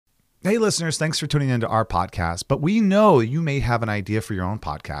Hey, listeners, thanks for tuning into our podcast. But we know you may have an idea for your own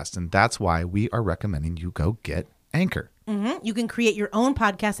podcast, and that's why we are recommending you go get Anchor. Mm-hmm. You can create your own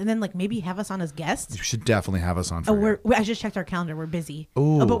podcast and then maybe have us on as guests. You should definitely have us on for I just checked our calendar. We're busy.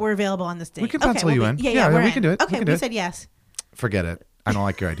 Ooh. But we're available on this day. We can pencil you in. Yeah, we can do it. Okay, we said yes. Forget it. I don't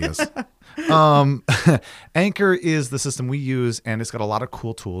like your ideas. Anchor is the system we use, and it's got a lot of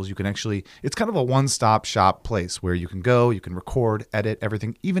cool tools. You can it's kind of a one-stop shop place where you can go, you can record, edit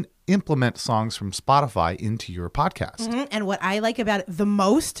everything, even implement songs from Spotify into your podcast. Mm-hmm. And what I like about it the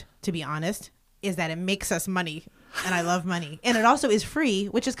most, to be honest, is that it makes us money. And I love money. And it also is free,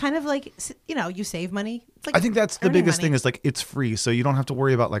 which is kind of like, you save money. It's like I think that's the biggest money. thing is it's free. So you don't have to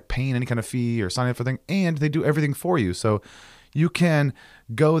worry about paying any kind of fee or signing up for thing. And they do everything for you. So you can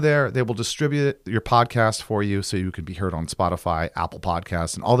go there. They will distribute your podcast for you so you can be heard on Spotify, Apple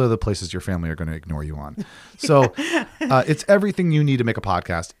Podcasts, and all the other places your family are going to ignore you on. So it's everything you need to make a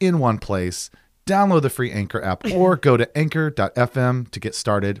podcast in one place. Download the free Anchor app or go to anchor.fm to get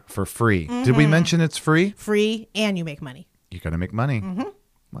started for free. Mm-hmm. Did we mention it's free? Free, and you make money. You're going to make money. Mm-hmm.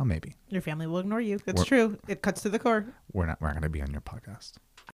 Well, maybe. Your family will ignore you. That's true. It cuts to the core. We're not going to be on your podcast.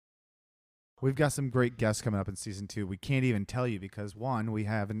 We've got some great guests coming up in season 2. We can't even tell you because, one, we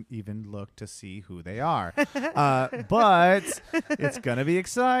haven't even looked to see who they are. But it's going to be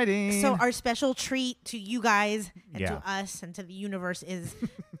exciting. So our special treat to you guys and to us and to the universe is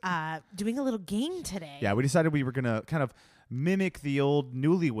doing a little game today. Yeah, we decided we were going to kind of mimic the old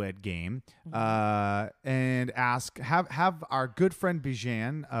Newlywed Game and have our good friend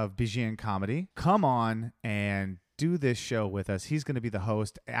Bijan of Bijan Comedy come on and do this show with us. He's going to be the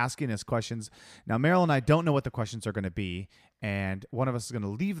host, asking us questions. Now, Meryl and I don't know what the questions are going to be, and one of us is going to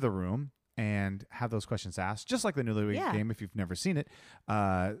leave the room and have those questions asked, just like the Newlywed Game if you've never seen it.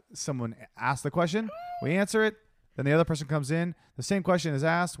 Someone asks the question, we answer it, then the other person comes in, the same question is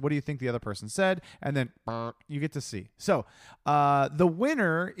asked, what do you think the other person said? And then you get to see. So the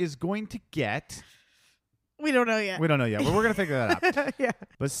winner is going to get... We don't know yet. We're going to figure that out. Yeah.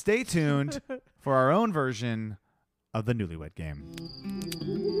 But stay tuned for our own version of the Newlywed Game.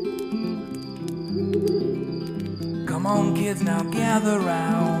 Come on, kids, now gather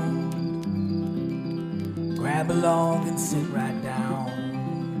round. Grab along and sit right down.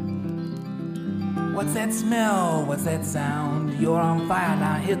 What's that smell? What's that sound? You're on fire,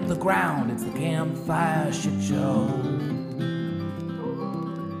 now hit the ground. It's the Campfire Shit Show.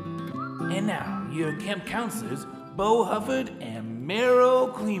 And now, your camp counselors, Bo Hufford and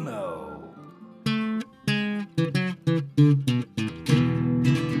Meryl Climo.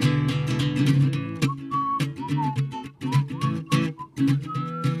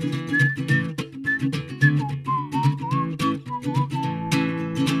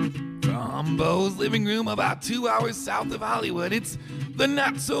 From Bo's living room about 2 hours south of Hollywood, it's the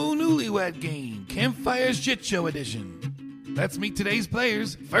Not-So-Newlywed Game, Campfire Shit Show Edition. Let's meet today's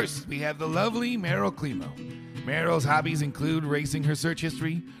players. First, we have the lovely Meryl Climo. Meryl's hobbies include racing her search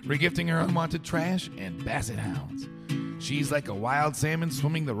history, regifting her unwanted trash, and basset hounds. She's like a wild salmon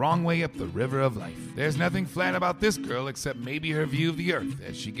swimming the wrong way up the river of life. There's nothing flat about this girl except maybe her view of the earth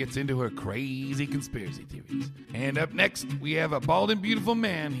as she gets into her crazy conspiracy theories. And up next, we have a bald and beautiful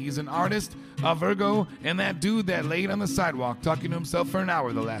man. He's an artist, a Virgo, and that dude that laid on the sidewalk talking to himself for an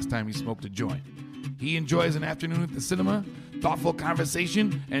hour the last time he smoked a joint. He enjoys an afternoon at the cinema, thoughtful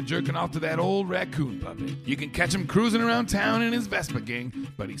conversation, and jerking off to that old raccoon puppet. You can catch him cruising around town in his Vespa gang,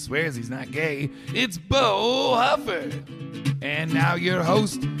 but he swears he's not gay. It's Bo Hufford. And now your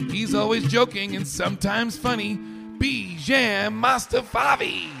host, he's always joking and sometimes funny, Bijan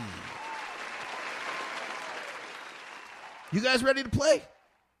Mostafavi. You guys ready to play?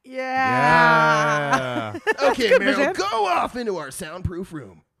 Yeah. Okay, Good, Meryl, Bijan. go off into our soundproof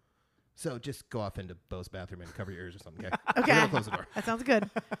room. So just go off into Bo's bathroom and cover your ears or something, okay? Okay. We're gonna close the door. That sounds good.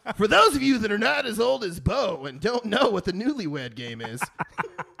 For those of you that are not as old as Bo and don't know what the Newlywed Game is,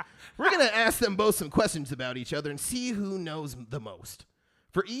 we're going to ask them both some questions about each other and see who knows the most.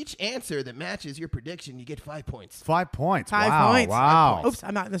 For each answer that matches your prediction, you get 5 points. 5 points. 5 Wow. points. Wow. Oops,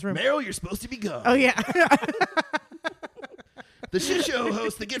 I'm not in this room. Meryl, you're supposed to be gone. Oh, yeah. The shit show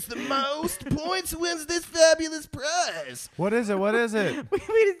host that gets the most points wins this fabulous prize. What is it? What is it? we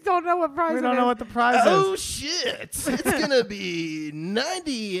just don't know what prize We it don't is. know what the prize Oh, is. shit. It's going to be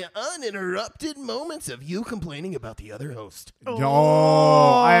 90 uninterrupted moments of you complaining about the other host.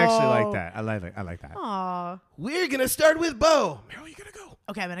 Oh, I actually like that. I like that. Aw. We're going to start with Bo. Meryl, you got to go.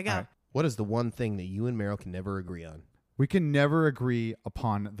 Okay, I'm going to go. All right. What is the one thing that you and Meryl can never agree on? We can never agree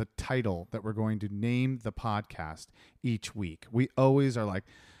upon the title that we're going to name the podcast each week. We always are like,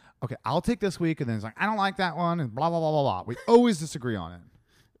 okay, I'll take this week, and then it's like, I don't like that one, and blah, blah, blah, blah, blah. We always disagree on it.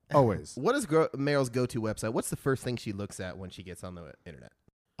 Always. What is Meryl's go-to website? What's the first thing she looks at when she gets on the internet?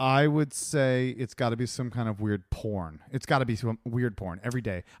 I would say it's got to be some kind of weird porn. It's got to be some weird porn every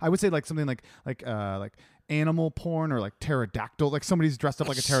day. I would say like something like animal porn or like pterodactyl. Like somebody's dressed up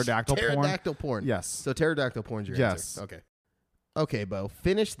like a pterodactyl porn. Pterodactyl porn. Yes. So pterodactyl porn's your Yes. answer. Okay. Okay, Bo.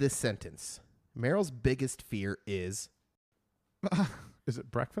 Finish this sentence. Meryl's biggest fear is... Is it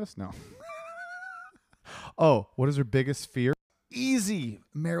breakfast? No. Oh, what is her biggest fear? Easy.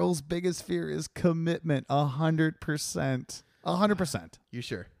 Meryl's biggest fear is commitment. 100%. 100%. You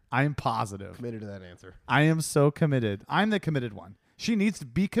sure? I am positive. Committed to that answer. I am so committed. I'm the committed one. She needs to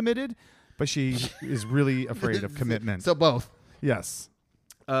be committed, but she is really afraid of commitment. So both. Yes.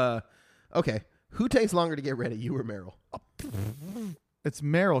 Okay. Who takes longer to get ready, you or Meryl? It's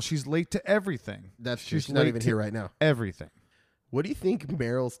Meryl. She's late to everything. That's true. She's not even to here right now. Everything. What do you think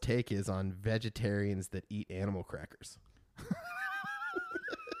Meryl's take is on vegetarians that eat animal crackers?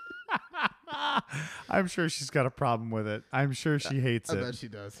 I'm sure she's got a problem with it. I'm sure she hates I it. bet she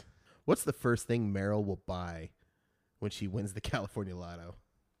does. What's the first thing Meryl will buy when she wins the California Lotto?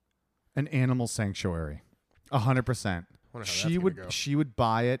 An animal sanctuary. 100%. She would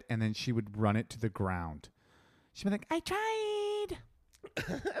buy it and then she would run it to the ground. She'd be like, I tried.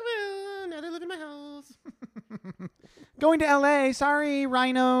 Well, now they live in my house. Going to LA. Sorry,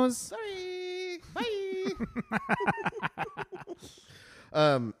 rhinos. Sorry.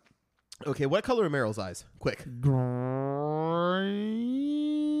 Bye. Okay, what color are Meryl's eyes? Quick. Green.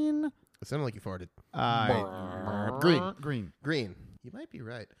 It sounded like you farted. Green. Green. You might be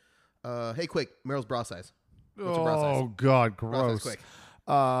right. Hey, quick. Meryl's bra size. What's your bra size? Oh, God, Bra size, gross. quick.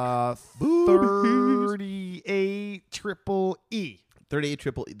 38 triple E. 38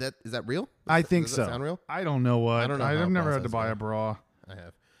 triple E. Is that real? I think Does so. that sound real? I don't know what. I don't know how I've never bra had to size buy go. a bra. I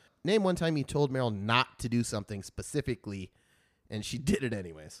have. Name one time you told Meryl not to do something specifically, and she did it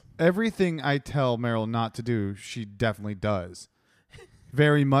anyways. Everything I tell Meryl not to do, she definitely does.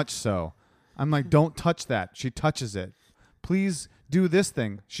 Very much so. I'm like, don't touch that. She touches it. Please do this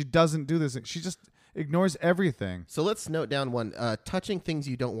thing. She doesn't do this thing. She just ignores everything. So let's note down one. Touching things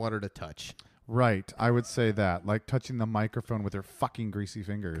you don't want her to touch. Right. I would say that. Like touching the microphone with her fucking greasy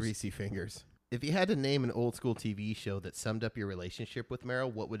fingers. Greasy fingers. If you had to name an old school TV show that summed up your relationship with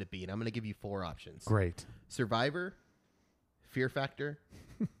Meryl, what would it be? And I'm going to give you 4 options. Great. Survivor, Fear Factor,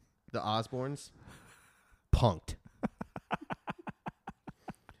 The Osbournes, Punked.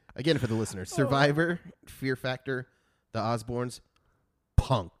 Again, for the listeners, Survivor, Fear Factor, The Osbournes,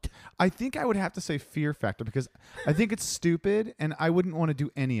 Punked. I think I would have to say Fear Factor because I think it's stupid and I wouldn't want to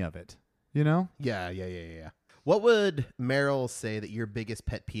do any of it. You know? Yeah. What would Meryl say that your biggest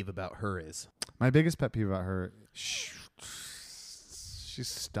pet peeve about her is? My biggest pet peeve about her, she's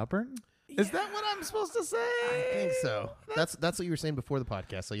stubborn. Yeah. Is that what I'm supposed to say? I think so. That's what you were saying before the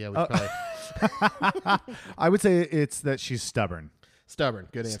podcast. So yeah, we should probably. I would say it's that she's stubborn. Stubborn.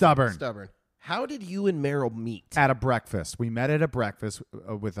 Good answer. Stubborn. How did you and Meryl meet? At a breakfast. We met at a breakfast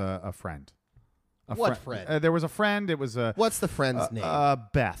with a friend. What friend? There was a friend. It was a. What's the friend's name?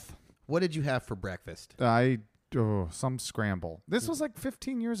 Beth. What did you have for breakfast? Some scramble. This was like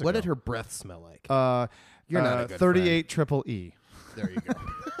 15 years ago. What did her breath smell like? You're not a good 38 triple E. There you go.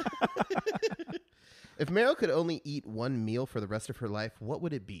 If Meryl could only eat one meal for the rest of her life, what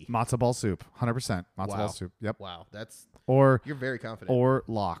would it be? Matzo ball soup. 100% matzo Wow. ball soup. Yep. Wow, You're very confident. Or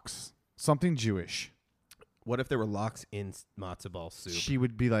lox. Something Jewish. What if there were lox in matzo ball soup? She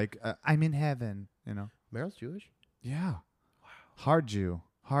would be like, I'm in heaven, you know? Meryl's Jewish? Yeah. Wow. Hard Jew.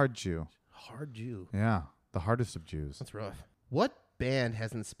 Hard Jew. Yeah. The hardest of Jews. That's rough. What band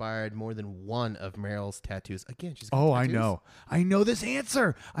has inspired more than one of Meryl's tattoos? Again, she's got Oh, tattoos. I know this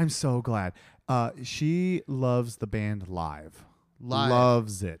answer. I'm so glad. She loves the band Live.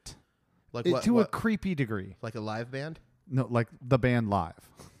 Loves it. Like To a creepy degree. Like a live band? No, like the band Live.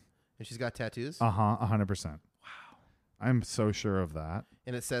 And she's got tattoos? 100%. Wow. I'm so sure of that.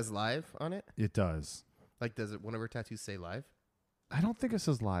 And it says live on it? It does. Like, does it one of her tattoos say live? I don't think it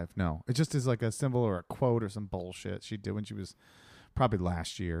says Live. No. It just is like a symbol or a quote or some bullshit she did when she was probably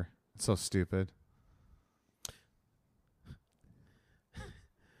last year. It's so stupid.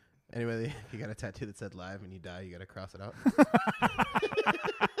 Anyway, if you got a tattoo that said live and you die, you got to cross it out.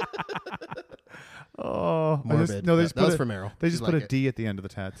 Oh, Morbid. They That just was put for Meryl. They She's just put like a it. D at the end of the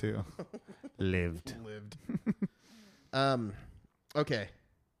tattoo. Lived. Okay.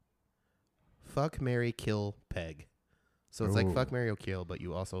 Fuck, marry, kill, peg. So it's like Ooh. fuck, marry, or kill, but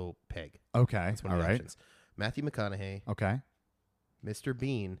you also peg. Okay. That's one All of the right. options. Matthew McConaughey, Okay. Mr.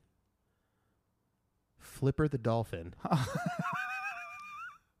 Bean, Flipper the Dolphin,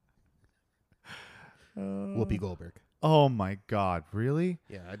 Whoopi Goldberg. Oh my God, really?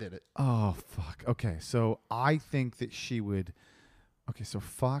 Yeah, I did it. Oh fuck. Okay, so I think that she would. Okay, so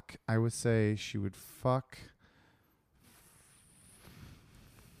fuck. I would say she would fuck.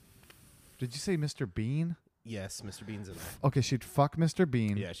 Did you say Mr. Bean? Yes, Mr. Bean's in there. Okay, she'd fuck Mr.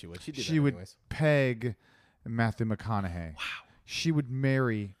 Bean. Yeah, she would. She did She that would anyways. peg Matthew McConaughey. Wow. She would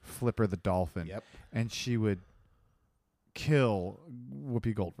marry Flipper the Dolphin. Yep. And she would kill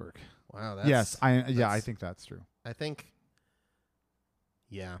Whoopi Goldberg. Wow. That's, Yes, I that's- think that's true. I think.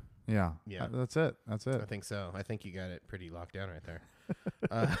 Yeah, Yeah. Yeah. That's it. That's I it. think so. I think you got it pretty locked down right there.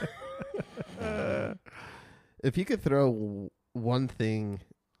 If you could throw one thing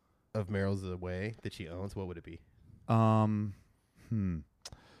of Meryl's away that she owns, what would it be?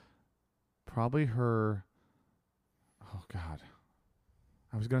 Probably her. Oh God.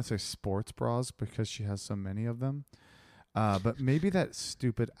 I was gonna say sports bras because she has so many of them. But maybe that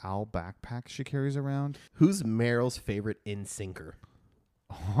stupid owl backpack she carries around. Who's Meryl's favorite in-syncer?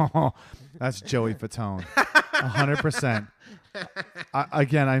 Oh, that's Joey Fatone. 100%.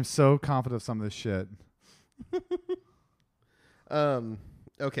 Again, I'm so confident of some of this shit.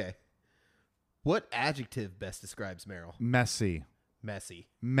 Okay. What adjective best describes Meryl? Messy. Messy.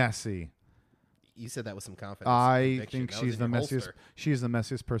 Messy. You said that with some confidence. I Conviction. think That was she's the in your messiest. holster. She's the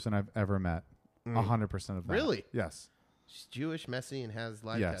messiest person I've ever met. 100% of that. Really? Yes. She's Jewish, messy, and has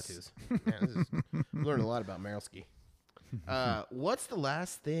live Yes. tattoos. Man, learn a lot about Merylski. What's the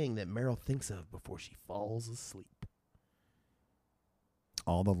last thing that Meryl thinks of before she falls asleep?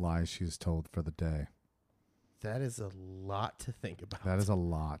 All the lies she's told for the day. That is a lot to think about. That is a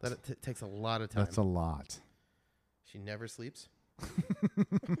lot. That takes a lot of time. That's a lot. She never sleeps.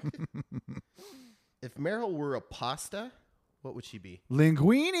 If Meryl were a pasta, what would she be?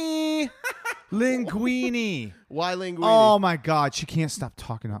 Linguini. Linguini. Why linguine? Oh my God, she can't stop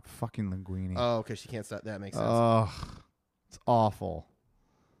talking about fucking linguini. Oh, okay. She can't stop. That makes sense. Ugh, it's awful.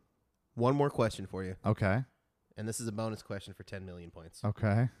 One more question for you, Okay. and this is a bonus question for 10 million points.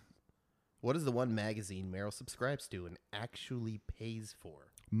 Okay. What is the one magazine Meryl subscribes to and actually pays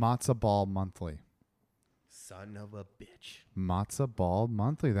for? Matzo Ball Monthly. Son of a bitch. Matzo Ball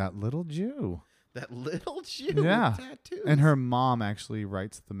Monthly. That little Jew. That little Jew Yeah. with tattoos. And her mom actually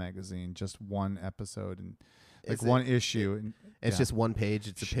writes the magazine, just one episode and like Is it- one issue. And It's yeah. just one page.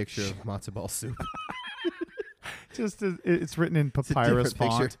 It's a picture of matzo ball soup. just it's written in a papyrus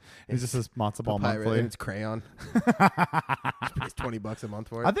different font. picture. It just says Matzo Ball Papyrus, Monthly. and it's crayon. She pays $20 a month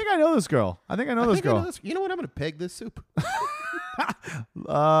for it. I think I know this girl. I know this girl. You know what? I'm going to peg this soup.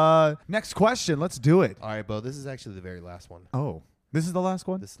 Next question. Let's do it. All right, Bo. This is actually the very last one. Oh, this is the last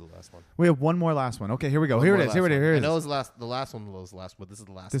one? This is the last one. We have one more last one. Okay, here we go. One Here more it is. last Here it is. one. Here I it know is. the last one was the last, but this is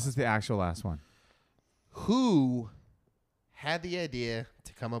the last This one. is the actual last one. Who had the idea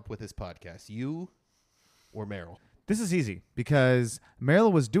to come up with this podcast? You or Meryl? This is easy because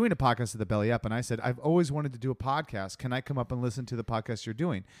Meryl was doing a podcast at the Belly Up, and I said, I've always wanted to do a podcast. Can I come up and listen to the podcast you're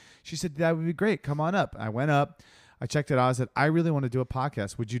doing? She said, that would be great. Come on up. I went up. I checked it out. I said, I really want to do a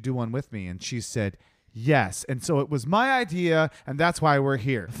podcast. Would you do one with me? And she said, yes. And so it was my idea, and that's why we're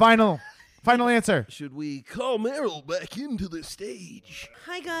here. Final answer. Should we call Meryl back into the stage?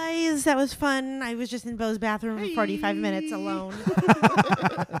 Hi guys, that was fun. I was just in Bo's bathroom for 45 minutes alone.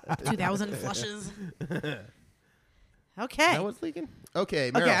 2,000 flushes. Okay. That was leaking?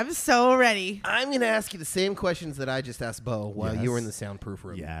 Okay, Meryl. Okay, I'm so ready. I'm going to ask you the same questions that I just asked Bo while you were in the Yes. soundproof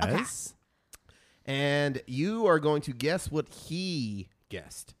room. Yes. And you are going to guess what he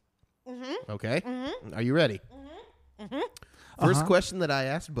guessed. Mm-hmm. Okay? Mm-hmm. Are you ready? Mm-hmm. Mm-hmm. First question that I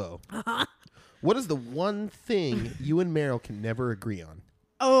asked Bo. What is the one thing you and Meryl can never agree on?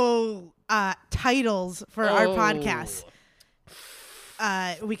 Oh, titles for our podcast.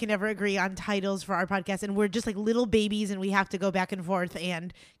 We can never agree on titles for our podcast, and we're just like little babies, and we have to go back and forth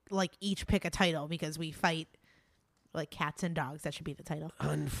and like each pick a title because we fight like cats and dogs. That should be the title.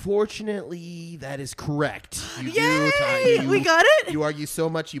 Unfortunately, that is correct. You Yay! We got it? You argue so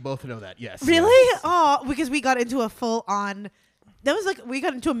much, you both know that. Yes. Really? Yes. Oh, because we got into a full on. That was like we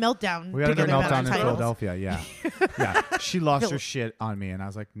got into a meltdown. We got into a together about meltdown our in titles. Philadelphia. Yeah. Yeah. She lost her shit on me, and I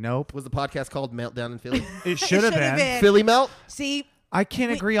was like, nope. Was the podcast called Meltdown in Philly? It should have should've been. been. Philly Melt? See, I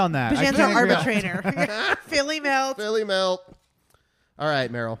can't agree on that. I Bajan's can't our agree on- arbitrator. Philly melt. Philly Melt. All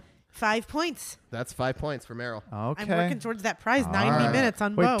right, Meryl. 5 points. That's 5 points for Meryl. Okay. I'm working towards that prize. 90 right. minutes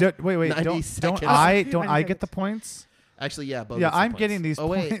on Wait, Bo. wait. 90 Don't seconds. I Oh, get the points? Actually, yeah. Bo Yeah, gets some I'm points. getting these Oh,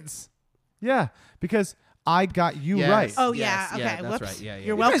 wait. points. Yeah, because I got you Yes. right. Oh, Yes, yeah. yeah, Okay. that's Whoops. right. Yeah, yeah, You're yeah.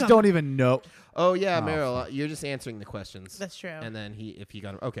 You welcome. guys don't even know. Oh, yeah, Oh, Meryl. You're just answering the questions. That's true. And then if he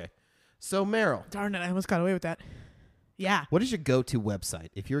got him. Okay. So, Meryl, Darn it. I almost got away with that. Yeah. what is your go-to website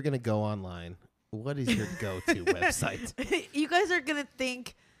if you're going to go online What is your go-to website? You guys are gonna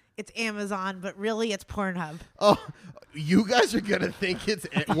think it's Amazon, but really it's Pornhub. Oh, you guys are gonna think it's.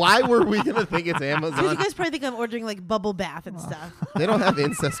 Why were we gonna think it's Because Amazon? you guys probably think I'm ordering like bubble bath and stuff. They don't have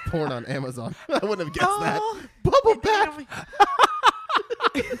incest porn on Amazon. I wouldn't have guessed Oh. that. Bubble I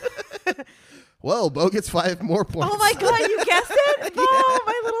bath. Whoa, Bo gets 5 more points. Oh my god, you guessed it? Oh,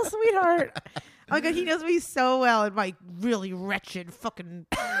 my little sweetheart. Oh my god, he knows me so well in my really wretched fucking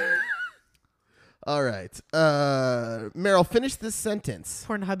All right. Meryl, finish this sentence.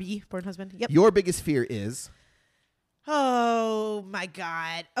 porn husband. Yep. Your biggest fear is. Oh my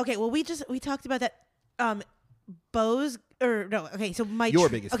god. Okay, well we talked about that. Bo's or no. Okay, so Your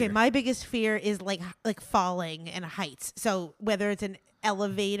biggest fear. my biggest fear is like falling and heights. So whether it's an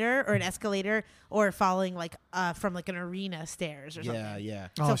elevator or an escalator or falling like from like an arena stairs or something. Yeah.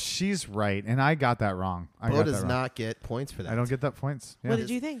 Oh, she's right, and I got that wrong. Bo does not get points for that. I don't get that points. Yeah. What did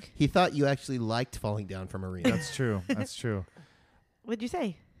you think? He thought you actually liked falling down from arenas. That's true. That's true. What did you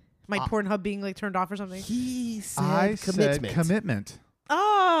say? My Pornhub being like turned off or something? He said I commitment. said commitment.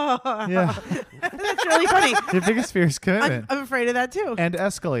 Oh, Yeah. that's really funny. Your biggest fear is commitment. I'm afraid of that too. And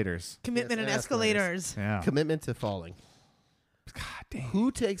escalators. Commitment Yes, and escalators. Yeah. Commitment to falling. God damn.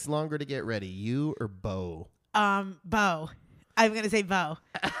 Who takes longer to get ready, you or Bo? Bo. I'm gonna say Bo.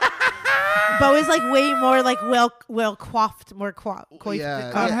 Bo is like way more like well coiffed, more coiffed.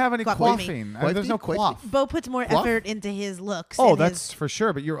 Yeah. I don't have any coiffed quaffing. Coiffing? There's no Coiffing? quaff. Bo puts more Quaff? effort into his looks. Oh, and that's for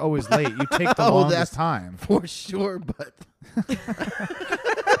sure. But you're always late. You take the Oh, longest that's- time. For sure, but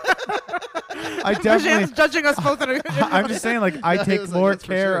I his definitely. judging us both. I'm just saying, like, I Yeah, it take was like, more that's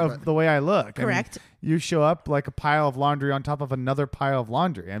for care sure, of but- the way I look. And Correct. you show up like a pile of laundry on top of another pile of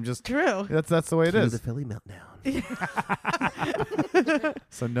laundry. I'm just. True. That's the way it Cue is. the Philly meltdown.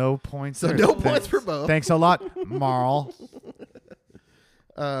 So no points. So there. no Thanks- points for Bo. Thanks a lot, Marl.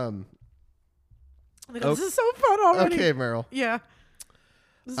 Oh my God, this is so fun already. Okay, Meryl. Yeah.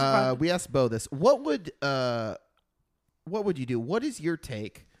 This is fun. We asked Bo this. What would you do? What is your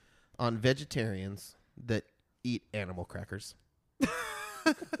take on vegetarians that eat animal crackers?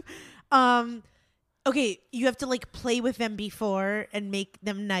 Okay, you have to like play with them before and make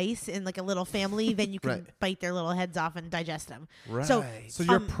them nice in like a little family. Then you can Right. bite their little heads off and digest them. Right. So, So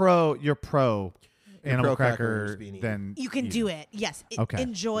you're pro. You're pro. Animal pro crackers cracker. being eaten. Then you can do it. Yes. Okay.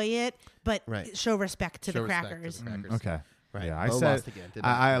 Enjoy it, but Right. show respect to Show the respect to crackers. the crackers. Okay. Right. Yeah, I Bo said lost again, didn't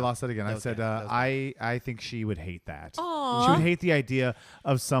I he? lost it again. That I was said bad. That was I think she would hate that. Aw. She would hate the idea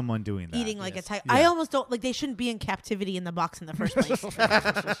of someone doing that. Eating like Yes. a tiger. Yeah. I almost don't like. They shouldn't be in captivity in the box in the first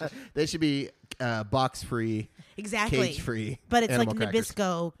place. They should be box free, Exactly. cage free. But it's like animal crackers.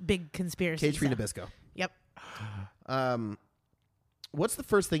 Nabisco big conspiracy. Cage free stuff. Nabisco. Yep. What's the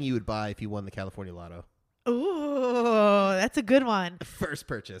first thing you would buy if you won the California Lotto? Ooh, that's a good one. First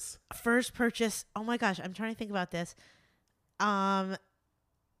purchase. First purchase. Oh my gosh, I'm trying to think about this. Oh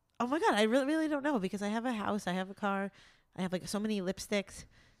my god, I really don't know because I have a house, I have a car, I have like so many lipsticks.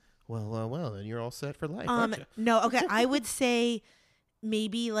 Well, then you're all set for life, aren't you? No, okay, I would say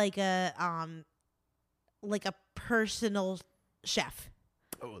maybe like a personal chef.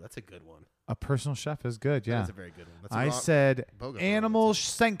 Oh, that's a good one. A personal chef is good. Yeah. That's a very good one. That's a I wrong- said Bo got animal wrong.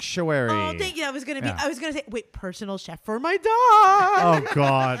 sanctuary. Oh, thank you. I was gonna Yeah. say wait, personal chef for my dog. Oh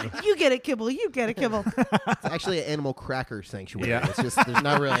God. You get it, Kibble. You get it, Kibble. It's actually an animal cracker sanctuary. Yeah. It's just there's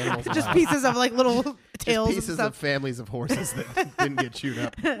not real animals. Just allowed. pieces of like little Just tails and pieces stuff. of families of horses that didn't get chewed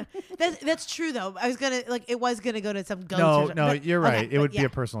up. That's true though. I was gonna it was gonna go to some goats. or No, something, no, but- you're okay, right. It but would be yeah. a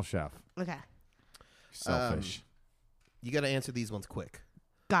personal chef. Okay, Selfish. You got to answer these ones quick.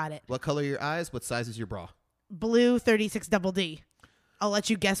 got it. What color are your eyes? What size is your bra? Blue 36 double D. I'll let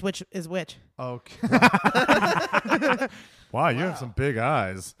you guess which is which. Okay. Wow, you have some big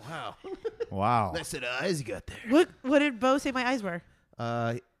eyes. Wow. Wow. Nice set of eyes you got there. What did Bo say my eyes were?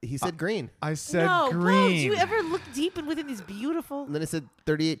 He said green. I said no, Bo, do green. you ever look deep and within these beautiful And then it said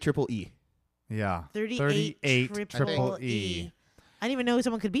 38 triple E. Yeah. 38 triple E. I didn't even know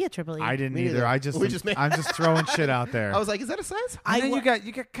someone could be a triple E. I didn't Me either. neither. I just, We just made- I'm just throwing shit out there. I was like, is that a size? And then wa-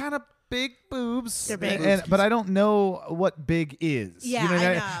 you got kind of big boobs. They're big. But I don't know what big is. Yeah, you know,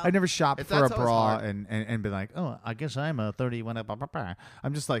 I know. I've never shopped If for a that's always bra hard. and been like, oh, I guess I'm a 31. Blah, blah, blah.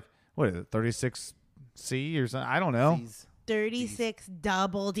 I'm just like, what is it, 36C or something? I don't know. These- 36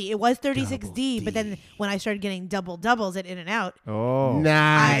 double D. It was 36D, but then when I started getting doubles at In-N-Out, Oh,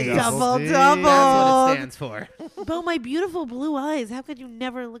 Nice. I double D. double. That's what it stands for. Bo, my beautiful blue eyes. How could you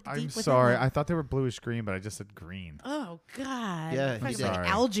never look deep I'm within sorry. them? I thought they were bluish green, but I just said green. Oh God! Yeah, It's he like did. Sorry.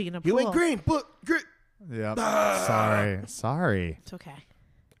 algae in a You pool. went green, but green. Yeah. Ah. Sorry. It's okay.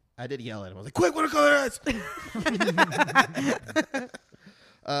 I did yell at him. I was like, quick, what color eyes?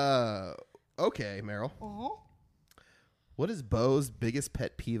 Okay, Meryl. Uh-huh. What is Bo's biggest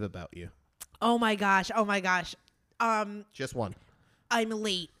pet peeve about you? Oh my gosh. Just one. I'm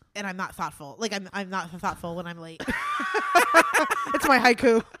late and I'm not thoughtful. Like I'm not thoughtful when I'm late. It's my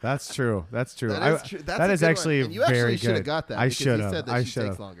haiku. That's true. That's true. That is true. That's that a is good one. actually And you very actually should good. have got that. I because should you have. said that I she should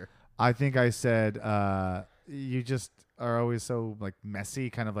takes have. longer. I think I said you just are always so like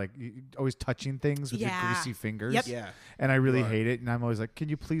messy, kind of like always touching things with your Yeah. greasy fingers. Yep. Yeah. And I really You are. hate it. And I'm always like, can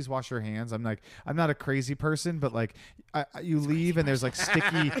you please wash your hands? I'm like, I'm not a crazy person, but like, you leave and there's like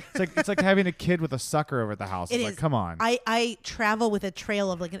sticky. It's like having a kid with a sucker over at the house. It It's is. like, come on. I travel with a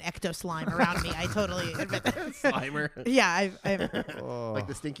trail of like an ecto slime around me. I totally admit that. Slimer. Yeah, Oh. Like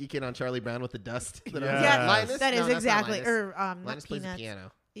the stinky kid on Charlie Brown with the dust. That Yes. yeah, Linus? that No, is that's not exactly. Linus. Or not Linus plays the peanuts.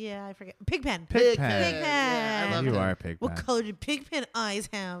 piano. Yeah, I forget. Pigpen. Pigpen. Yeah, I love You him. are a pig. What color do Pigpen eyes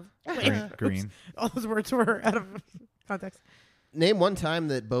have? Green. All those words were out of context. Name one time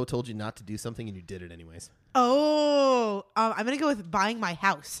that Bo told you not to do something and you did it anyways. Oh, I'm gonna go with buying my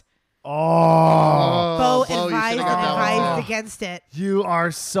house. Oh, Bo you advised should've got that one, advised too. against it. you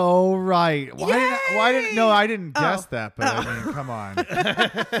are so right. Why didn't? No, I didn't guess Oh. that. But I mean, come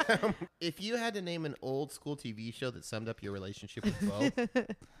on. If you had to name an old school TV show that summed up your relationship with Bo,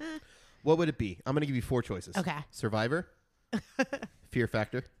 what would it be? I'm going to give you 4 choices. Okay. Survivor, Fear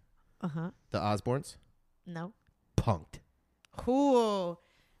Factor, The Osbournes, No. Punked. Cool.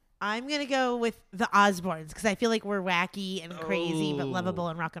 I'm gonna go with the Osbournes because I feel like we're wacky and crazy but Oh. lovable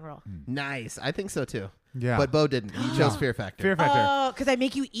and rock and roll. Nice. I think so too. Yeah. But Bo didn't. He chose Fear Factor. Fear Factor. Oh, because I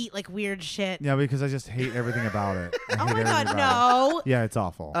make you eat like weird shit. Yeah, because I just hate everything about it. I Oh hate my everything god, about no. it. Yeah, it's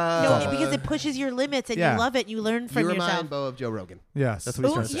awful. No, because it pushes your limits and Yeah. you love it. You learn from You yourself. remind Bo of Joe Rogan. Yes. That's what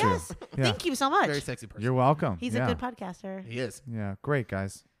he's Oh trying to say. yes, Yeah. thank you so much. Very sexy person. You're welcome. He's yeah. a good podcaster. He is. Yeah, great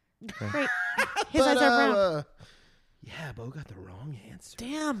guys. Great. His But, eyes are brown. yeah, Bo got the wrong answer.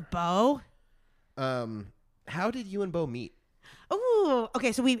 Damn, Bo. How did you and Bo meet? Ooh,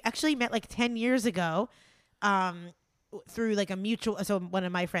 okay. So we actually met like 10 years ago, through like a mutual. So one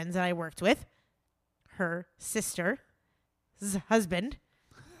of my friends that I worked with, her sister's husband,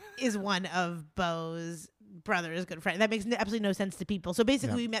 is one of Bo's brother's good friend. That makes absolutely no sense to people. So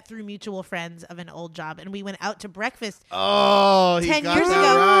basically, we met through mutual friends of an old job, and we went out to breakfast. Oh, he 10 got years that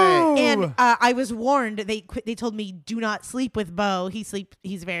ago. right. And I was warned. They told me do not sleep with Bo. He's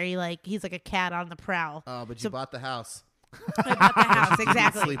very he's like a cat on the prowl. Oh, but you So- bought the house. I bought the house You didn't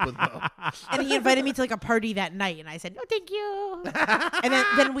exactly. Sleep with Bo. And he invited me to like a party that night, and I said no, thank you. And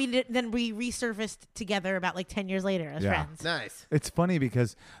then we resurfaced together about like 10 years later as Yeah. friends. Nice. It's funny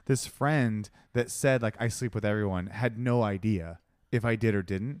because this friend that said like I sleep with everyone had no idea if I did or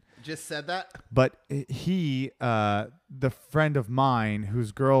didn't. Just said that. But he, the friend of mine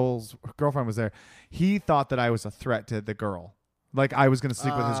whose girlfriend was there, he thought that I was a threat to the girl. Like I was going to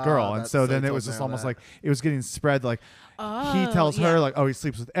sleep with his girl. And so so then he it told was just Meryl almost that. like it was getting spread. Like he Oh, tells yeah. her like, oh, he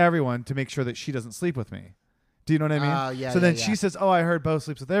sleeps with everyone to make sure that she doesn't sleep with me. Do you know what I mean? Yeah, so then yeah, she yeah. says, oh, I heard Bo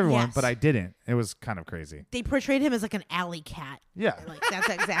sleeps with everyone, Yes. but I didn't. It was kind of crazy. They portrayed him as like an alley cat. Yeah. Like that's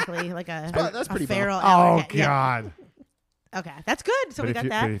exactly like a, That's pretty a feral Oh, alley cat. Yeah. God. Okay, that's good. So But we if got you-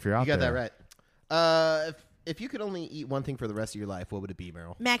 that. But if you're out You got that there, right. If you could only eat one thing for the rest of your life, what would it be,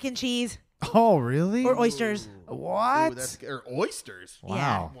 Meryl? Mac and cheese Oh, really? or oysters. What? Or oysters.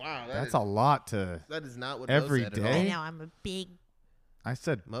 Wow. Wow, That's a lot to. That is not what Every Mo said at day? I all. know I'm a big I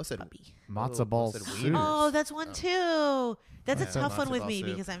said Mo said puppy. matzo Oh, ball said soup. wieners. Oh, that's one too. That's Yeah. a tough one Matzo with ball me soup.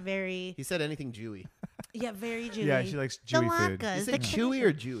 because I'm very He said anything Jewy. very Jewy. Yeah, she likes The Jewy food. latkes, You the said Chewy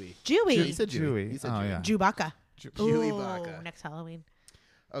or Jewy? Jewy. He said Jewy. Jewy. He said Oh, Jewy. yeah. Chewbacca. Chewy Ooh, Baka. next Halloween.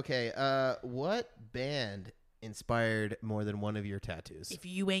 Okay. What band inspired more than one of your tattoos? If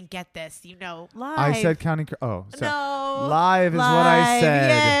you ain't get this, you know live. I said Counting Crows. Oh, sorry. no. Live is what I Live, said.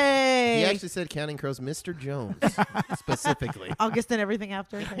 Yay. He actually said Counting Crows, Mr. Jones, specifically. August and everything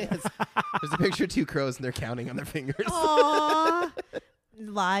after. There's a picture of 2 crows and they're counting on their fingers. Aww.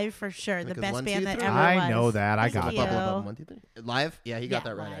 Live for sure. The Because best 1, band 2, that 3. ever I was. know that. I Thank got you. Bubble, bubble, 1, 2, 3. Live? Yeah, he got Yeah,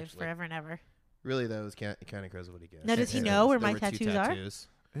 that right, live actually. forever and ever. Really, though, it was Counting Crows is what he guessed. Now, does he Yeah, know where there my were 2 tattoos are? tattoos.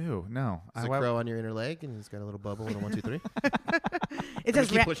 Ew, no. There's a crow on your inner leg, and he's got a little bubble and a 1, 2, 3. It Just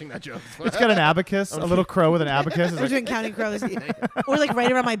says keep pushing that joke. It's got an abacus, a little crow with an abacus. It's we're like, doing Counting Crows. Or like right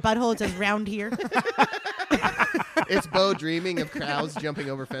around my butthole, it says round here. It's Bo dreaming of cows jumping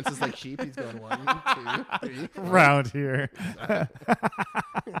over fences like sheep. He's going 1, 2, 3, 4, round here.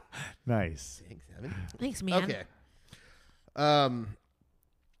 Nice. 6, 7. Thanks, man. Okay.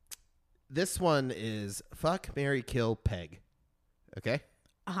 This one is fuck, marry, kill, peg. Okay?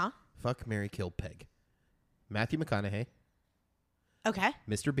 Uh-huh. Fuck, marry, kill, peg. Matthew McConaughey, Okay.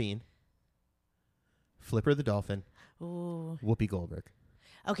 Mr. Bean, Flipper the Dolphin, Ooh. Whoopi Goldberg.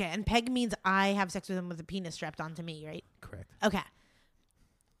 Okay, and peg means I have sex with him with a penis strapped onto me, right? Correct. Okay.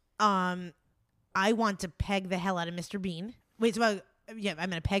 I want to peg the hell out of Mr. Bean. Wait, so I'm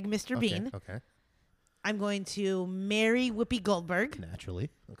gonna peg Mr. Bean. Okay. I'm going to marry Whoopi Goldberg. Naturally.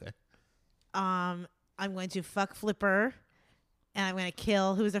 Okay. I'm going to fuck Flipper, and I'm gonna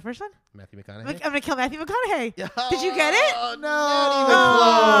kill. Who was the first one? Matthew McConaughey. I'm gonna kill Matthew McConaughey. Yeah. Did you get it? Oh, No. not even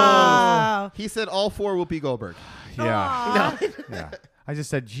Oh. close. He said all 4 Whoopi Goldberg. Yeah. Aw. Yeah. I just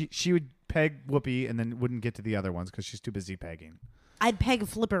said she would peg Whoopi and then wouldn't get to the other ones because she's too busy pegging. I'd peg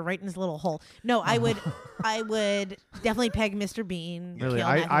Flipper right in his little hole. No, I would definitely peg Mr. Bean. Really, kill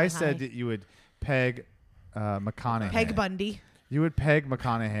Matthew I McConaughey. said that you would peg McConaughey. Peg Bundy. You would peg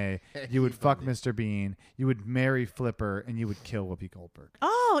McConaughey. You would fuck Mr. Bean. You would marry Flipper, and you would kill Whoopi Goldberg.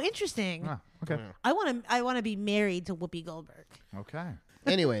 Oh, interesting. Ah, okay. I want to be married to Whoopi Goldberg. Okay.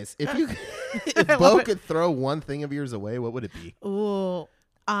 Anyways, if Bo could throw one thing of yours away, what would it be? Ooh,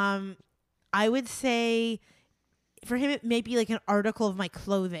 I would say for him it may be like an article of my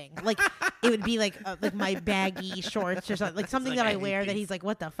clothing. Like it would be like my baggy shorts or something, like something that I wear that he's like,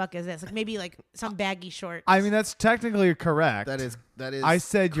 what the fuck is this? Like maybe like some baggy shorts. I mean, that's technically correct. That is. I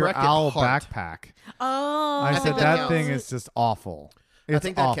said your correct at owl heart. backpack. Oh, I think said that that counts. thing is just awful. It's I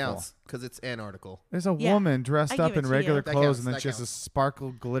think that awful. counts because it's an article. There's a Yeah, woman dressed I up give it in to regular you. That clothes counts, and then that she has a counts.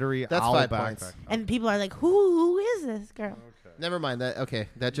 sparkle, glittery That's owl 5 backpack. points. and people are like, who is this girl? Never mind that. Okay,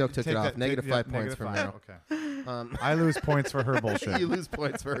 that joke took it off. Negative 5 points from now. Okay. I lose points for her bullshit. You lose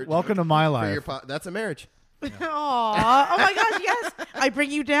points for her. Welcome to my for life. your that's a marriage. Aw. Oh my gosh, yes. I bring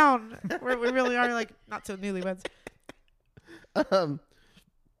you down. We really are like not so newlyweds.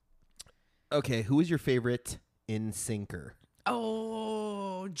 Okay, who is your favorite in sinker?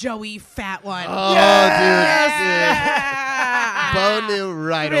 Oh, Joey Fat One. Oh, Yes! Bo knew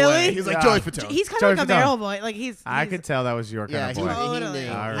right Really? away. He's like Yeah. Joey Fatone. He's kind Joey of like a Fatone. Meryl boy. Like he's I could tell that was your kind Yeah, of he, boy. he Totally. knew.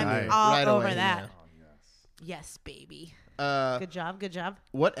 All I'm right. all Right over away, that. yeah. Yes, baby. Uh, Good job. Good job.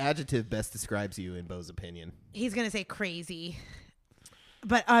 what adjective best describes you in Bo's opinion? He's gonna say crazy,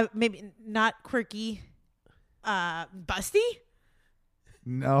 but maybe not quirky. Busty?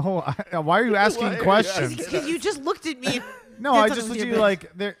 No. Why are you asking Why are you questions? asking? Because you just looked at me. No, Did I something just with looked at your you boobs.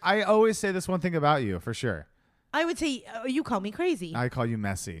 like there. I always say this one thing about you for sure. I would say you call me crazy. I call you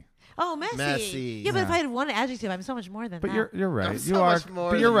messy. Oh, messy. Messy. Yeah, but if Yeah. I had one adjective, I'm so much more than But that. you're right. I'm You so are. much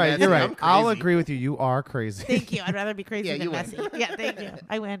more But you're than right. You're messy. right. I'm I'll crazy. agree with you. You are crazy. Thank you. I'd rather be crazy Yeah, than you win. messy. Yeah, thank you.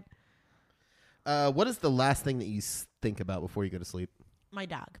 I win. What is the last thing that you think about before you go to sleep? My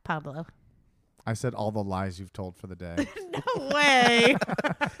dog, Pablo. I said all the lies you've told for the day. No way.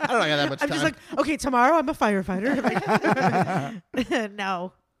 I don't know. I got that much I'm time. just like, okay, tomorrow I'm a firefighter. Like,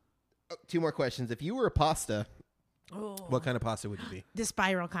 no. Oh, 2 more questions. If you were a pasta, Oh. what kind of pasta would you be? The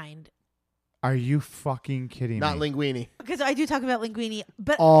spiral kind. Are you fucking kidding Not me? linguine. Because I do talk about linguine,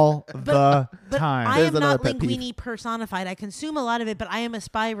 but All the but time. I There's am another not pet peeve. linguine personified. I consume a lot of it, but I am a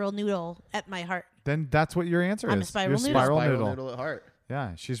spiral noodle at my heart. Then that's what your answer is. I'm a spiral You're noodle. spiral Spiral noodle. at heart.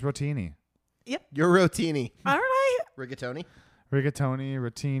 Yeah, she's rotini. You're rotini. All right. Rigatoni. Rigatoni,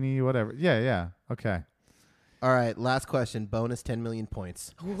 rotini, whatever. Yeah. Okay. All right, last question. Bonus 10 million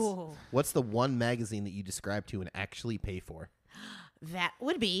points. Ooh. What's the one magazine that you describe to and actually pay for? That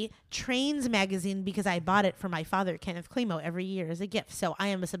would be Trains magazine because I bought it for my father, Kenneth Klimo, every year as a gift. So I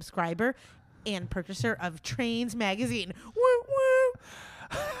am a subscriber and purchaser of Trains magazine. Woo woo.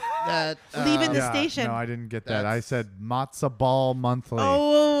 That, Leaving the Yeah, station. No, I didn't get that. I That's- said matzo ball monthly.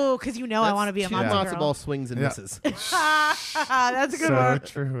 Oh, because you know I want to be a two matzo matzo girl. ball swings and Yeah. misses. That's a good so one.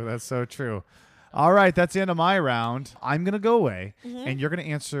 true. That's so true. All right, that's the end of my round. I'm gonna go away, Mm-hmm. and you're gonna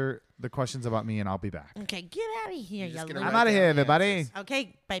answer the questions about me, and I'll be back. Okay, get out of here, You're just you gonna I'm little- out of down here, the everybody. answers.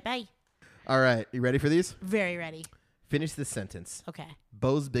 Okay, bye-bye. All right, you ready for these? Very ready. Finish this sentence. Okay.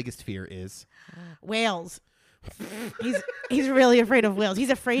 Bo's biggest fear is Whales. He's really afraid of whales.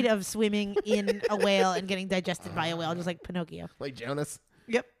 He's afraid of swimming in a whale and getting digested by a whale, just like Pinocchio. like Jonas.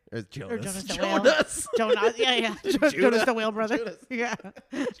 Yep. Or Jonas. Or Jonas the whale. Jonas. Jonas. Yeah. Jonas Judah. the whale brother. Jonas. Yeah.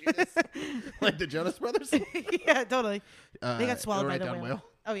 Judas. Like the Jonas Brothers. Yeah, totally. They got swallowed by write the down whale.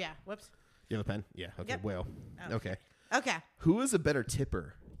 Oh yeah. Whoops. You have a pen? Yeah. Okay. Yep. Whale. Oh. Okay. Okay. Who is a better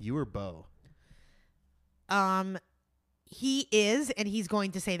tipper, you or Bo? He is, and he's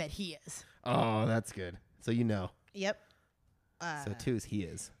going to say that he is. Oh, that's good. So you know. Yep. So 2 is he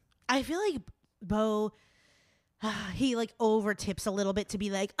is. I feel like Bo, he like over tips a little bit to be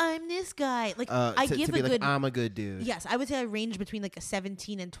like, I'm this guy. Like I to give be a like, good. I'm a good dude. Yes, I would say I range between like a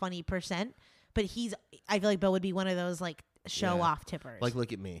 17 and 20%. But I feel like Bo would be one of those like show Yeah. off tippers. Like,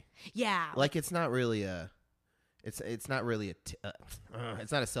 look at me. yeah. Like, it's not really a. It's not really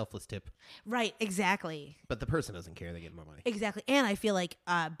it's not a selfless tip, Right, exactly. but the person doesn't care. They get more money. Exactly. And I feel like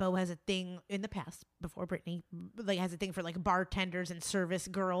Bo has a thing in the past, before Brittany, like has a thing for like bartenders and service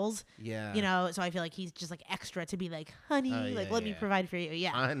girls. Yeah. You know, so I feel like he's just like extra to be like, honey, Oh, like yeah, let me yeah. provide for you.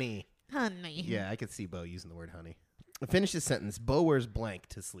 Yeah. Honey. Honey. Yeah, I could see Bo using the word honey. Finish this sentence. Bo wears blank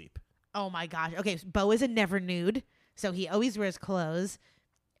to sleep. Oh my gosh. Okay, so Bo is a never nude, so he always wears clothes.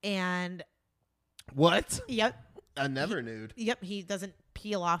 And What? yep, A never nude. he doesn't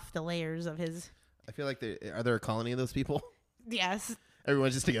peel off the layers of his. I feel like are there a colony of those people? Yes,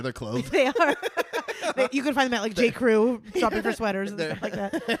 Everyone's just together clothed. they are. You can find them at like J. Crew shopping for sweaters and stuff like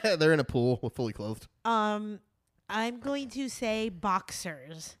that. They're in a pool with fully clothed I'm going to say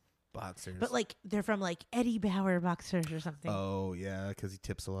boxers, boxers. but like they're from like Eddie Bauer boxers or something. Oh yeah, because he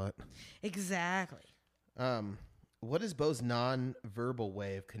tips a lot. Exactly. What is Bo's non-verbal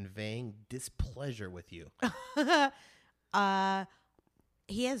way of conveying displeasure with you?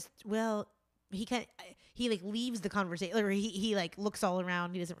 He has he like leaves the conversation, or he like looks all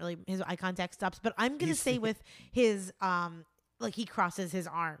around. He doesn't really, his eye contact stops. But I'm gonna say with his like he crosses his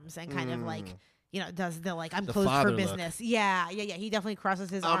arms and kind of like, you know, does the like I'm The closed for father look. business. Yeah. He definitely crosses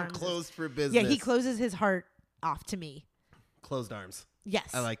his I'm arms. closed for business. Yeah, he closes his heart off to me. Closed arms. Yes,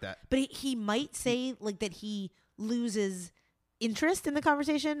 I like that. But he might say like that he loses interest in the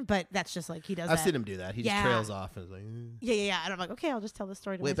conversation, but that's just like he does. I've that. seen him do that. He just Yeah. trails off and is like, Yeah. And I'm like, okay, I'll just tell the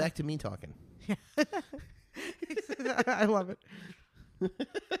story to wait, myself. back to me talking. I love it.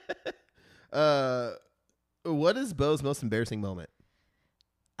 What is Bo's most embarrassing moment?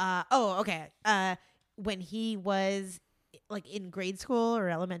 Okay. When he was like in grade school or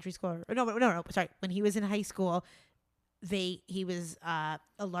elementary school, or no, sorry, when he was in high school, he was a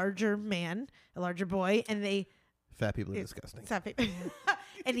larger man, a larger boy, and Fat people are disgusting. stop it.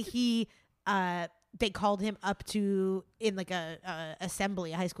 And they called him up to in like a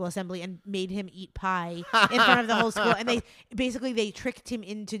high school assembly, and made him eat pie in front of the whole school. And they tricked him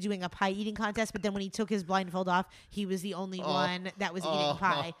into doing a pie eating contest. But then when he took his blindfold off, he was the only one that was eating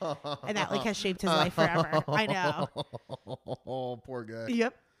pie, and that like has shaped his life forever. I know. Oh, poor guy.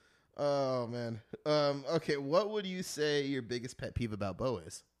 Yep. Oh man. Okay, what would you say your biggest pet peeve about Bo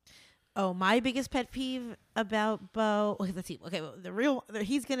is? Oh, my biggest pet peeve about Bo. Okay, let's see. Okay, well,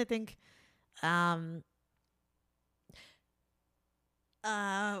 he's gonna think.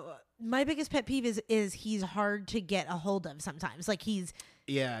 My biggest pet peeve is he's hard to get a hold of sometimes. Like he's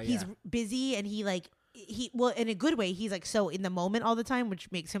busy, and well, in a good way, he's like so in the moment all the time, which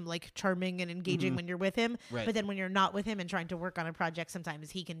makes him like charming and engaging when you're with him. Right. But then when you're not with him and trying to work on a project,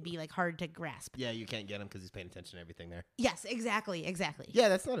 sometimes he can be like hard to grasp. Yeah, you can't get him because he's paying attention to everything there. Yes, exactly. Yeah,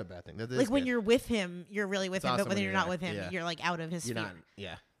 that's not a bad thing. That is Like when good. you're with him, you're really with It's him, awesome but when when you're you're not not. with him, Yeah. you're like out of his You're sphere. not.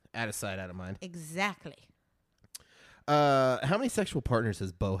 Yeah, out of sight, out of mind. Exactly. How many sexual partners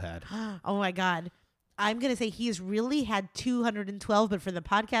has Bo had? Oh my God. I'm going to say he's really had 212, but for the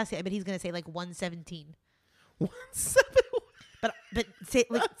podcast, I bet he's going to say like 117. 171. But say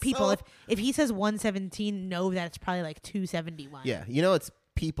like people, so- if he says 117, know that it's probably like 271. Yeah, you know it's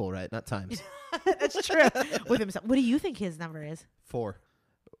people, right? Not times. That's true. With himself. What do you think his number is? 4.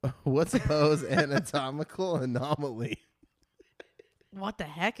 What's Bo's anatomical anomaly? What the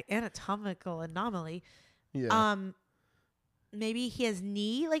heck? Anatomical anomaly. Yeah. Maybe his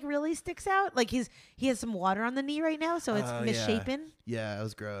knee like really sticks out. Like he has some water on the knee right now, so it's Oh, yeah. misshapen. Yeah, it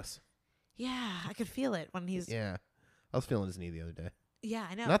was gross. Yeah, I could feel it when he's. Yeah. I was feeling his knee the other day. Yeah,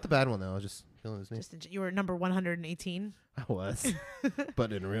 I know. Not the bad one, though. I was just feeling his knee. You were number 118. I was.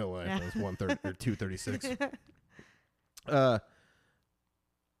 But in real life, Yeah. I was 130 or 236.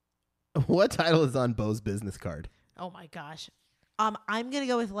 What title is on Bo's business card? Oh my gosh. I'm gonna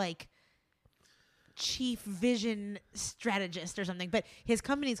go with like chief vision strategist or something, but his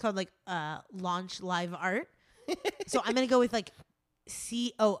company is called like Launch Live Art. So I'm gonna go with like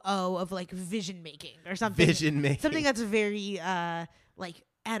COO of like vision making or something. Vision making. Something that's very like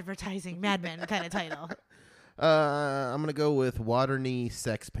advertising Mad Men kind of title. I'm going to go with Waterknee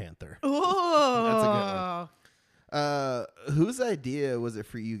Sex Panther. Oh, That's a good one. Whose idea was it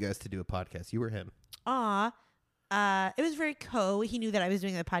for you guys to do a podcast? You or him? It was very He knew that I was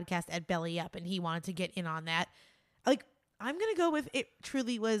doing a podcast at Belly Up, and he wanted to get in on that. Like, I'm going to go with it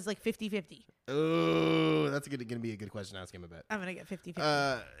truly was like 50-50. Oh, that's going to be a good question to ask him about. I'm going to get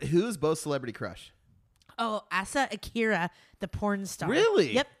 50-50. Who's Bo's celebrity crush? Oh, Asa Akira, the porn star.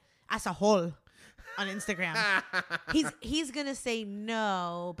 Really? Yep. Asa Hol on Instagram. he's going to say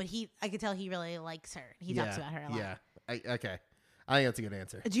no, but I could tell he really likes her. He talks about her a lot. Yeah. Okay. I think that's a good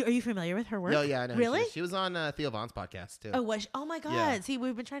answer. Are you familiar with her work? No, yeah, I know. Really? She was on Theo Von's podcast, too. Oh, was she? Oh my God. Yeah. See,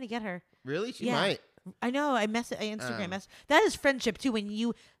 we've been trying to get her. Really? She Yeah. might. I know. I Instagram message. That is friendship too. When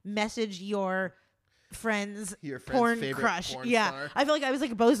you message your friend's porn favorite crush. porn Yeah. star. I feel like I was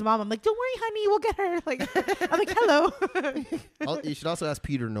like Bo's mom. I'm like, don't worry, honey, we'll get her. Like, I'm like, hello. You should also ask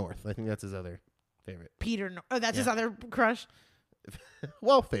Peter North. I think that's his other favorite. Peter. Oh, that's his other crush.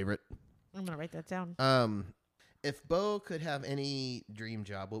 Well, favorite. I'm gonna write that down. If Bo could have any dream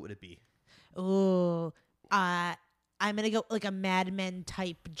job, what would it be? Ooh. I'm gonna go like a Mad Men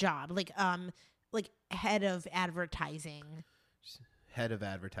type job, like head of advertising. Head of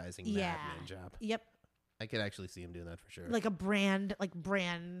advertising, Yeah. Mad Men job. Yep. I could actually see him doing that for sure. Like a brand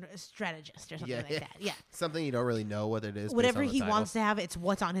strategist or something like that. Yeah. Something you don't really know what it is. Whatever based on the he title. wants to have, it's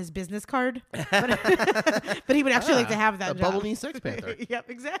what's on his business card. But he would actually like to have that a job. Bumblebee Sex Panther.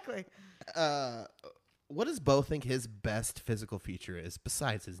 Yep, exactly. What does Bo think his best physical feature is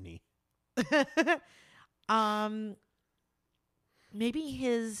besides his knee? Maybe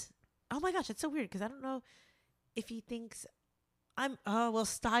his. Oh my gosh, that's so weird because I don't know if he thinks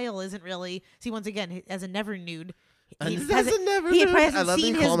style isn't really. See, once again, as a never nude. He hasn't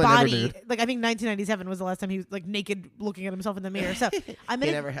seen his body. Like I think 1997 was the last time he was like naked, looking at himself in the mirror. So he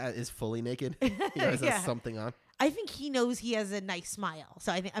never is fully naked. He always has something on. I think he knows he has a nice smile.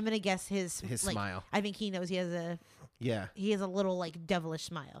 So I think I'm gonna guess his smile. I think he knows he has a he has a little like devilish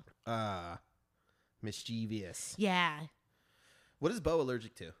smile. Mischievous. Yeah. What is Bo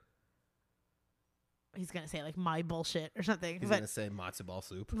allergic to? He's gonna say like my bullshit or something. He's gonna say matzo ball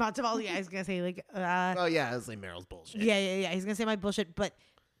soup. Matzo ball, yeah. He's gonna say like. Oh yeah, it's like Meryl's bullshit. Yeah. He's gonna say my bullshit, but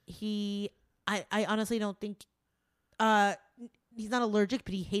I honestly don't think. He's not allergic,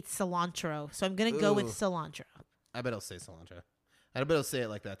 but he hates cilantro, so I'm gonna go with cilantro. I bet he'll say cilantro. I bet he'll say it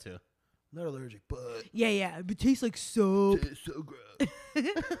like that too. Not allergic, but yeah. It tastes like soap. It's so gross.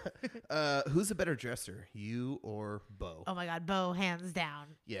 Who's a better dresser, you or Bo? Oh my God, Bo, hands down.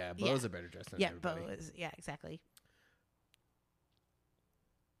 Yeah, Bo's a better dresser. Than everybody. Bo is. Yeah, exactly.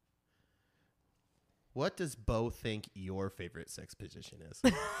 What does Bo think your favorite sex position is?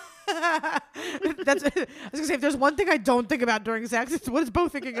 I was gonna say if there's one thing I don't think about during sex, it's what is Bo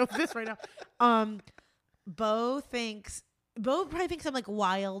thinking of this right now. Bo probably thinks I'm like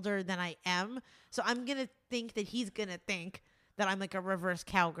wilder than I am, so I'm gonna think that he's gonna think that I'm like a reverse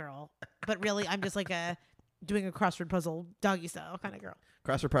cowgirl, but really I'm just like doing a crossword puzzle doggy style kind of girl.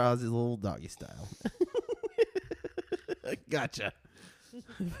 Crossword puzzle is a little doggy style. Gotcha.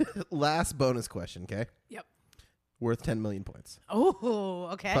 Last bonus question, okay? Yep. Worth 10 million points. Oh,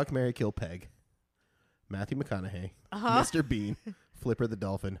 okay. Fuck, marry, kill, Peg. Matthew McConaughey. Mr. Bean. Flipper the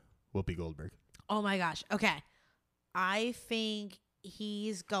Dolphin. Whoopi Goldberg. Oh my gosh. Okay. I think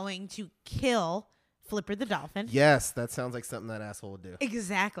he's going to kill Flipper the Dolphin. Yes, that sounds like something that asshole would do.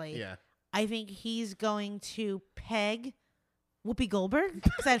 Exactly. Yeah. I think he's going to peg Whoopi Goldberg.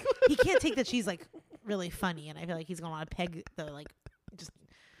 He can't take that she's like really funny, and I feel like he's going to want to peg the like just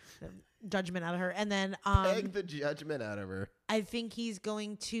the judgment out of her. And then peg the judgment out of her. I think he's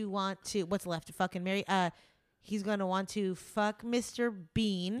going to want to what's left to fucking marry. He's going to want to fuck Mr.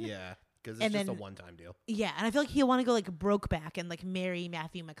 Bean. Yeah. Because it's just a one-time deal. Yeah, and I feel like he'll want to go like Brokeback and like marry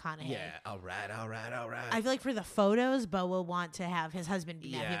Matthew McConaughey. Yeah, all right. I feel like for the photos, Bo will want to have his husband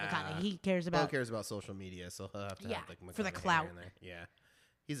be Matthew McConaughey. He cares about. Bo cares about social media, so he'll have to have like McConaughey for the clout. in there. Yeah,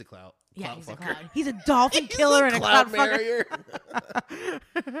 he's a clout. Yeah, Clout fucker. He's a dolphin killer and a clout marrier.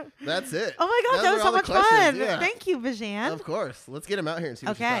 That's it. Oh my God, that was so much fun. Yeah. Thank you, Bijan. Of course. Let's get him out here and see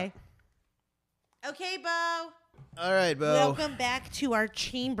what you thought. Okay, Bo. All right, Bo. Welcome back to our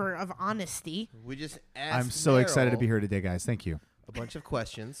chamber of honesty. We just asked I'm so excited to be here today, guys. Thank you. A bunch of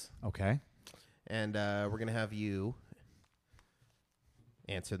questions. Okay. And we're going to have you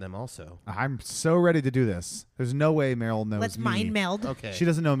answer them also. I'm so ready to do this. There's no way Meryl knows Let's me. mind meld. Okay. She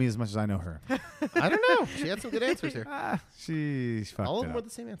doesn't know me as much as I know her. I don't know. She had some good answers here. She fucked All of it them up. were the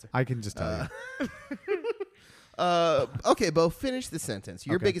same answer. I can just tell you. Okay, Bo, finish the sentence.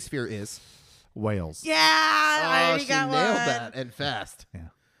 Your Okay. biggest fear is? Whales. Yeah, I already she got nailed one. that and fast.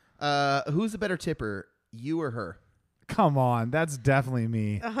 Yeah. Who's a better tipper, you or her? Come on. That's definitely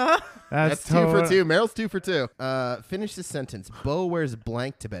me. That's 2 for 2. Meryl's 2 for 2. Finish the sentence. Bo wears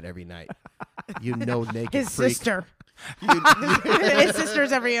blank to bed every night. You know, naked His freak. sister. His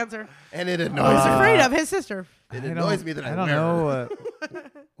sister's every answer. And it annoys He's me. afraid of his sister. It annoys me that I don't wear know. her.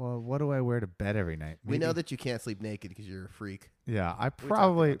 Well, what do I wear to bed every night? We know Maybe- that you can't sleep naked because you're a freak. Yeah, I talked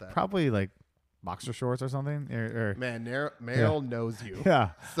probably about that. probably like boxer shorts or something. Or Man, Meryl knows you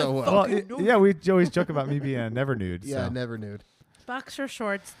yeah. so well. Well, yeah, we always joke about me being a never nude. Yeah, so. never nude. boxer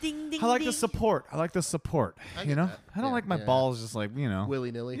shorts. Ding ding. I like ding. the support. I like the support. I You get know, that. I don't Yeah, like my yeah. balls just like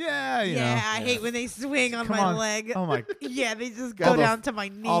Willy nilly. Yeah, you Yeah, know. I hate when they swing on Come my on. leg. Oh my, Yeah, they just All go the- down to my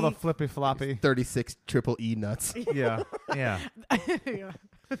knee. all the flippy floppy. 36 triple E nuts. Yeah, yeah. Yeah.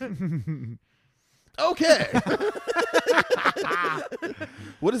 Okay.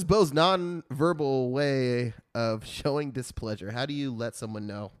 What is Bo's non-verbal way of showing displeasure? How do you let someone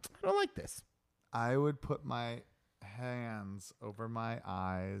know, I don't like this? I would put my hands over my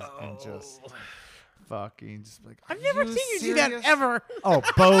eyes and just fucking just like. I've "Are never seen you do that serious?" ever. Oh,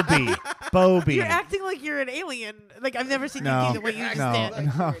 Bobby. You're acting like you're an alien. Like I've never seen No. you do the way you just no, did.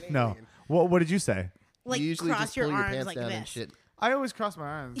 Like you're an no. alien. What did you say? Like you usually cross just your pull your arms pants like down this. and shit. I always cross my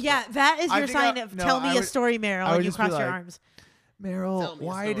arms. Yeah, that is I your think sign I- of no, tell I me a would- story, Meryl. I would Like you just be cross your like, arms. Tell Meryl, me a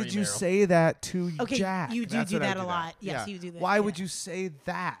why story, did you Meryl. say that to Okay, Jack? you do That's do what I that a lot. Yes, Yeah. you do that, Why would yeah. you say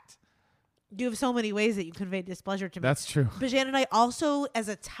that? You have so many ways that you convey displeasure to me. That's true. Bajan and I also, as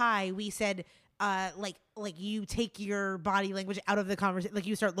a tie, we said, like you take your body language out of the conversation. Like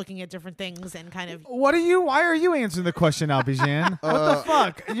you start looking at different things and kind of. Why are you answering the question now, Bijan? What the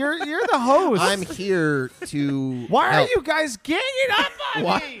fuck? You're the host. I'm here to Why are help. you guys ganging up on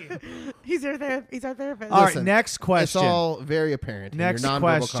Why- me? He's our therapist. All right, Listen, next question. It's all very apparent Next in your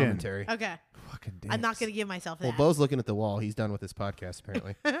nonverbal question. commentary. Okay, Fucking I'm not dicks. going to give myself that. Well, Bo's looking at the wall. He's done with his podcast,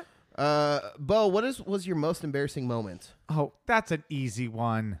 apparently. Bo, what was your most embarrassing moment? Oh, that's an easy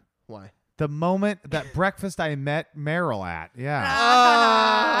one. Why? The moment that breakfast I met Meryl at. Yeah.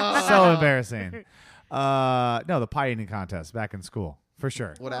 Ah. So embarrassing. No, the pie eating contest back in school. For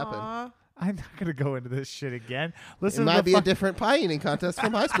sure. What happened? Aw. I'm not going to go into this shit again. It Listen might to be the a different pie eating contest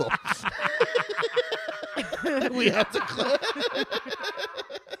from high school. We have to.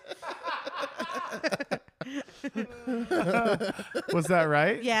 Was that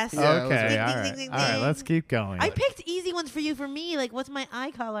right? Yes. Yeah, it was Okay. Ding, All ding, right. ding, ding, All right. ding. Let's keep going. I picked easy ones for you. For me, like, what's my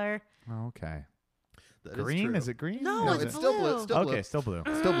eye color? Okay. That Green? true. Is it green? No, No, Is it's it- still blue. It's still blue. Okay, still blue.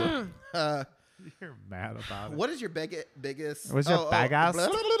 Still blue. You're mad about it. What is your biggest? What's your biggest?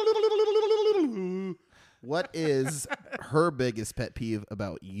 What is her biggest pet peeve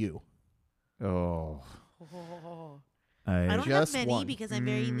about you? Oh. I don't have Just many one. because I'm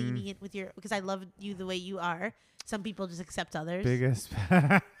very lenient with your because I love you the way you are. Some people just accept others. Biggest.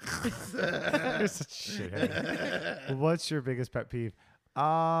 You're such a shithead. What's your biggest pet peeve?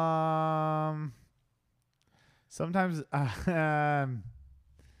 Sometimes, I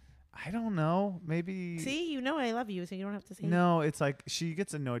don't know. Maybe. See, you know I love you, so you don't have to say. No, it's like she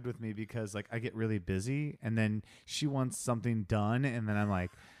gets annoyed with me because like I get really busy and then she wants something done and then I'm like,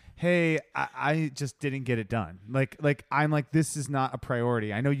 hey, I just didn't get it done. Like I'm like, this is not a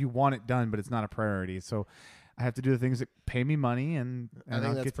priority. I know you want it done, but it's not a priority. So I have to do the things that pay me money and I I'll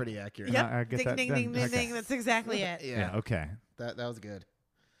think that's get pretty accurate. Yep. I get ding, that ding, done. ding, ding, Okay. ding. That's exactly it. Yeah. Okay. That was good.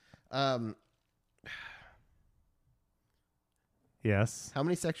 Yes. How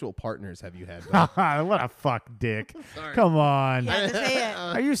many sexual partners have you had? What a fuck dick. Sorry. Come on. You have to say it.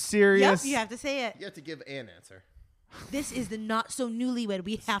 Are you Yep, serious? you have to say it. You have to give an answer. This is the not so newlywed.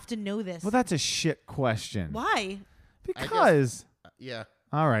 We have to know this. Well, that's a shit question. Why? Because. Yeah.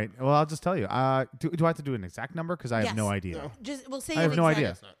 All right. Well, I'll just tell you. Do I have to do an exact number? Because I have Yes. no idea. No. Just we'll say. I have an no exact- idea.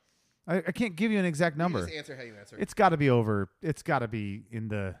 Guess not. I can't give you an exact You number. just answer how you answer. It's got to be over. It's got to be in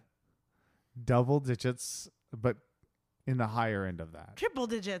the double digits, but in the higher end of that. Triple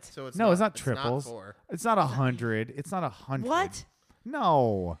digits. so it's No, not, it's not triples. 4. It's not 100. It's not 100. What?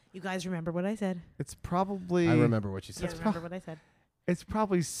 No. You guys remember what I said? It's probably. I remember what you Yeah, said. remember what I said. It's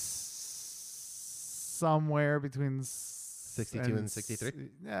probably somewhere between 62 and 63?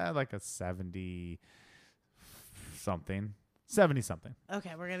 Yeah, like a 70 something. 70 something.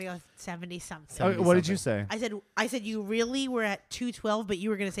 Okay, we're gonna go 70 something. Oh, 70 what did you something. say? I said you really were at 212, but you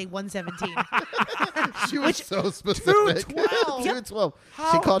were gonna say 117. She was so specific. 212? 212. She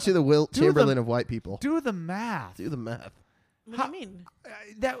How- called you the Wilt Do the- Chamberlain of white people. Do the math. Do the math. What do you mean?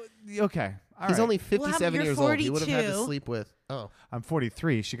 That okay. All He's right. only 57 you're years old. He would have had to 42. sleep with. Oh. I'm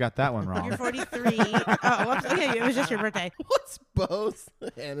 43. She got that one You're wrong. 43. Oh, whoops. Okay, it was just your birthday. What's Bo's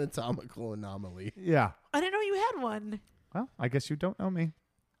anatomical anomaly? Yeah. I didn't know you had one. Well, I guess you don't know me.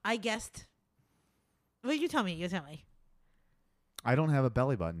 I guessed. Well, you tell me. You tell me. I don't have a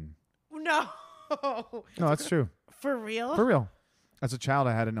belly button. No. No, that's true. For real? For real. As a child,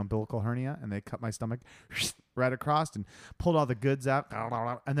 I had an umbilical hernia, and they cut my stomach right across and pulled all the goods out.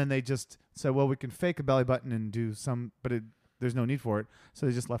 And then they just said, well, we can fake a belly button and do some, but there's no need for it. So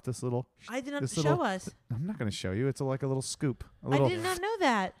they just left this little. I did not this show little- us. I'm not going to show you. It's like a little scoop. A little, I did not know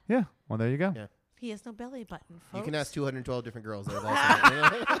that. Yeah. Well, there you go. Yeah. He has no belly button, folks. You can ask 212 different girls. That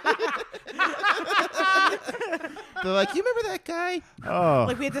have also- They're like, you remember that guy? Oh,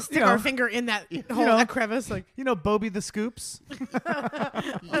 Like we had to stick you know, our finger in that hole, know. that crevice. Like Bobby the Scoops.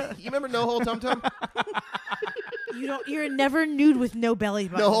 You remember No Hole Tum Tum? you're never nude with no belly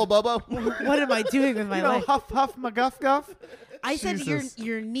button. No Hole Bobo? What am I doing with my life? Huff Huff McGuff Guff. I said Jesus.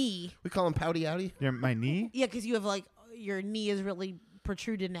 your knee. We call him Pouty Outy. My knee. Yeah, because you have like your knee is really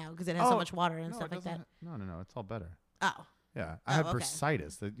protruded now because it has so much water and stuff like that. No, it's all better. Oh, Yeah, I had okay.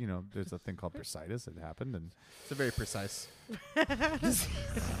 bursitis. That there's a thing called bursitis. It happened, and It's a very precise.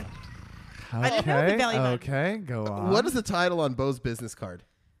 I didn't know the belly button. Okay, go on. What is the title on Bo's business card?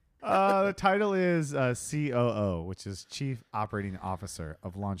 The title is COO, which is Chief Operating Officer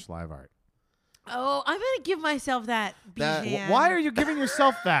of Launch Live Art. oh, I'm gonna give myself that. That- Bijan. Why are you giving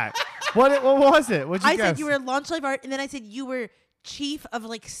yourself that? What was it? What'd you I guess? said you were Launch Live Art, and then I said you were chief of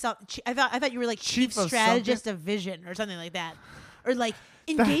like some. I thought you were like chief of strategist of vision or something like that, or like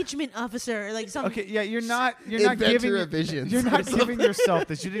engagement officer or like something. Okay, yeah, you're not giving Inventor of visions. You're not or giving yourself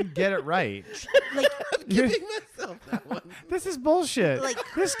this. You didn't get it right. Like Giving myself that one. This is bullshit. Like-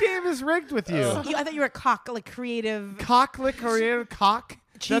 this game is rigged with you. I thought you were a cock, like creative Cocklick or cock.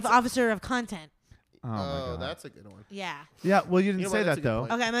 chief That's- officer of content. Oh, my God. That's a good one. Yeah. Yeah, well, you didn't You know say what, that's that a good though.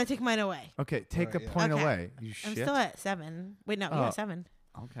 point. Okay, I'm gonna take mine away. Okay, take Alright, a yeah. point Okay. away. You I'm shit. still at 7. Wait, no, Oh. 7.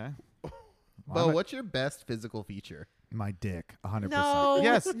 Okay. Bo, Well, I'm what's your best physical feature? my dick, 100%. No.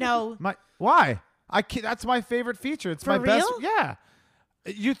 Yes. No. Why? That's my favorite feature. It's For my best. real? Yeah.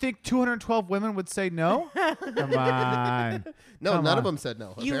 You think 212 women would say no? Come on. No, Come none on. of them said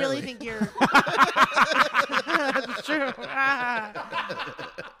no. You really apparently. think you're? That's true.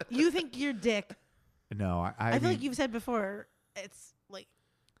 You think your dick? No, I I feel mean, like you've said before. It's like.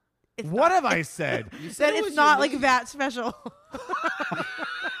 It's what not- have I said? You said That it it's was not your like knee. that special.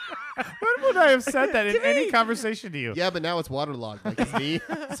 When would I have said that in any conversation to you? Yeah, but now it's waterlogged like his knee,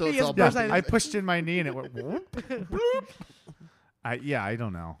 so it's Yes, all Yeah, Bursitis. I pushed in my knee and it went whoop, bloop. I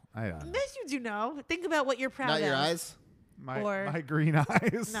don't know. I don't know. Yes, you do know. Think about what you're proud Not of. your eyes, Or- My green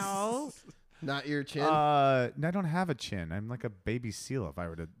eyes. No. not your chin. I don't have a chin. I'm like a baby seal. If I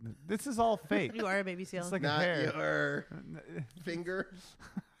were to, this is all fake. You are a baby seal. It's like a not hair. your finger.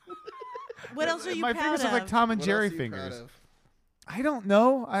 What else are you My proud fingers of? are like Tom and What Jerry else are you proud fingers. of? I don't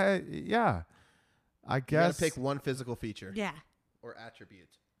know. I You gotta guess pick one physical feature Yeah. or attribute.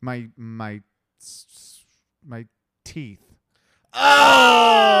 my teeth.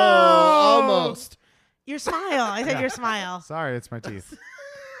 Oh, almost. Your smile. I said your smile. Sorry, it's my teeth.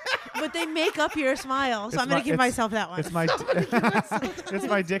 But they make up your smile, so It's I'm going my- to give it's- my that one. It's my it's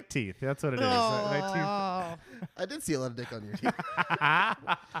my dick teeth. That's what it is. My teeth. I did see a lot of dick on your teeth.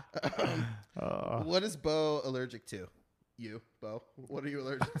 What is Bo allergic to? You, Bo. What are you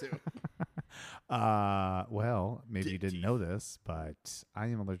allergic to? Well, maybe you didn't know this, but I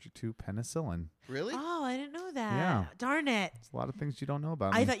am allergic to penicillin. Really? Oh, I didn't know that. Yeah. Darn it. It's a lot of things you don't know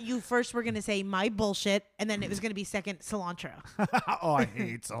about I me. thought you first were going to say my bullshit, and then it was going to be second cilantro. Oh, I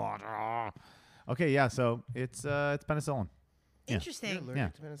hate cilantro. Okay, yeah, so it's penicillin. Yeah. You're Interesting. allergic Yeah.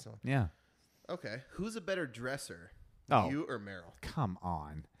 to penicillin. Yeah. Okay. Who's a better dresser? Oh. You or Meryl? Come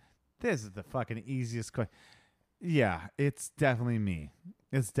on. This is the fucking easiest question. Yeah, it's definitely me.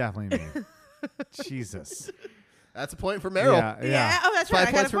 It's definitely me. Jesus. That's a point for Meryl. Yeah. Oh, that's 5 right.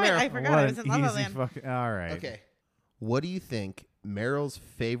 I got a points for point. Meryl. I forgot. What I was an in La La easy Land. fucking. All right. Okay. What do you think Meryl's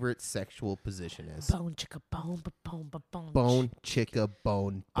favorite sexual position is? Bone chicka bone ba bone ba bone. Bone, chicka,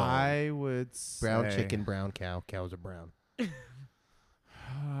 bone, bone. I would say Brown chicken, brown cow. Cows are brown.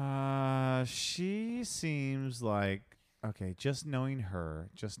 She seems like okay. Just knowing her,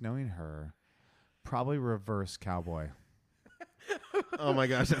 probably reverse cowboy. Oh my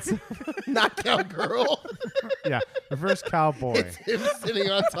gosh, that's not cowgirl. Yeah, reverse cowboy. It's him sitting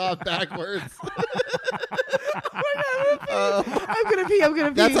on top backwards. I'm gonna pee. I'm gonna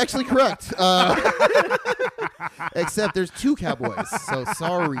pee. That's actually correct. Except there's two cowboys. So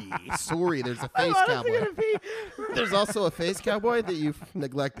sorry. There's a face I'm honestly cowboy. gonna pee. There's also a face cowboy that you've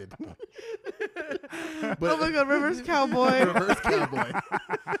neglected. Oh my god, reverse cowboy. Reverse cowboy.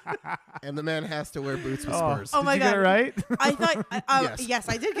 And the man has to wear boots with spurs. Oh my Did you get God. it right? I thought. Yes. Yes,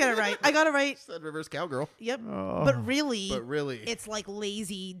 I did get it right. I got it right. Said reverse cowgirl. Yep. Oh. But really, But really, it's like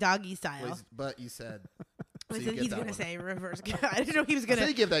lazy doggy style. but you said. I so you said get he's that gonna one. say reverse. I didn't know he was So gonna.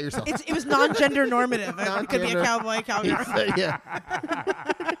 you give that yourself. It was non-gender normative. It could be a Non-gender. cowboy, cowgirl. Yeah.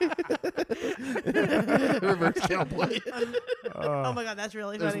 Reverse cowboy. Oh my god, that's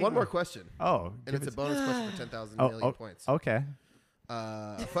really There's funny. one more question, Oh, and it's a bonus question for 10,000 oh, million points. Okay.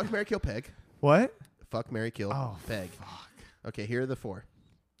 Fuck, marry, kill, peg. What? Fuck, marry, kill, Oh, peg. fuck. Okay, here are the four: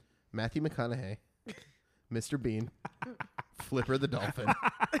 Matthew McConaughey, Mr. Bean, Flipper the Dolphin,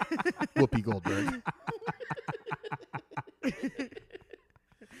 Whoopi Goldberg.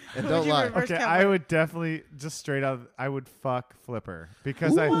 And Who don't would you lie. reverse Okay, cowboy? I would definitely just straight out. I would fuck Flipper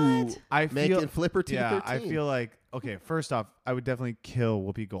because Ooh, I feel making Flipper T13. yeah. I feel like okay. First off, I would definitely kill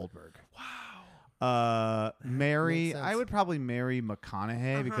Whoopi Goldberg. Wow. Marry. Makes sense. I would probably marry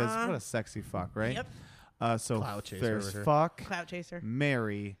McConaughey because Uh-huh. what a sexy fuck, right? Yep. So Cloud chaser there's over here. fuck, Clout chaser.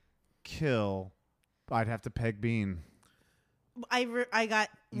 marry, kill. I'd have to peg Bean. I got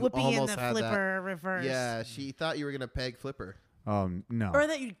You Whoopi in almost the had that. Flipper reverse. Yeah, she thought you were gonna peg Flipper. No. Or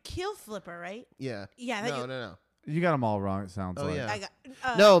that you'd kill Flipper, right? Yeah. Yeah. That No. You got them all wrong. It sounds Oh, like. yeah. I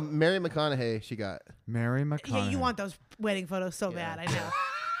got. No, Mary McConaughey. She got. Mary McConaughey. Yeah, you want those wedding photos so Yeah. bad. I know.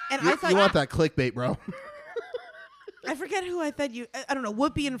 And You, I thought you want that clickbait, bro? I forget who I thought you. I don't know.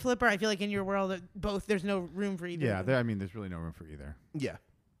 Whoopi and Flipper. I feel like in your world, both there's no room for either. Yeah. of them. I mean, there's really no room for either. Yeah.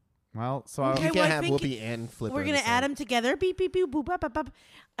 Well, so Okay, You well, I can't have think Whoopi and Flipper. We're in the gonna add same- them together. Beep beep beep boop bop bop bop.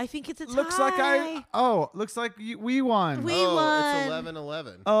 I think it's a tie. looks like looks like we won. We Oh, won. it's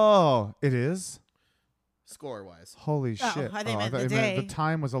 11-11 Oh, it is. score wise. Holy Oh, shit! I thought you meant thought the you meant day. the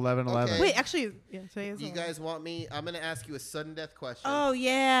time was 11:11. Okay. Wait, actually, yeah. Today is. You guys want me? I'm gonna ask you a sudden death question. Oh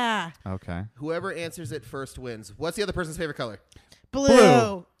yeah. Okay. Whoever answers it first wins. What's the other person's favorite color? Blue.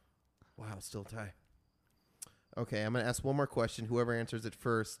 Blue. Wow, still a tie. Okay, I'm gonna ask one more question. Whoever answers it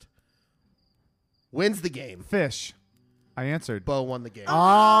first wins the game. Fish. I answered. Bo won the game.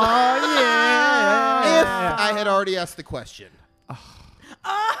 Oh yeah. If I had already asked the question.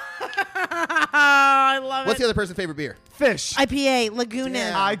 I love What's it. the other person's favorite beer? Fish. IPA Laguna.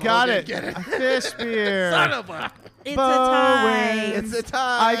 Damn. I got Oh, it. didn't get it. A fish beer. Son of a. It's Bo a tie. wins. It's a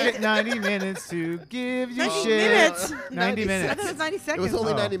tie. I get 90 minutes to give you 90 shit. minutes? 90 I minutes. thought it was 90 It seconds. was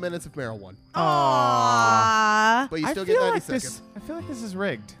only Oh. 90 minutes if Meryl won. Aww. But you I still feel get 90 like seconds. I feel like this is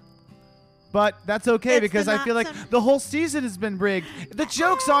rigged. But that's okay It's because the I feel not like so- the whole season has been rigged. The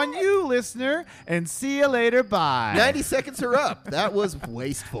joke's on you, listener. And see you later. Bye. 90 seconds are up. That was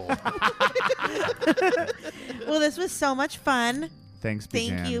wasteful. Well, this was so much fun. Thanks,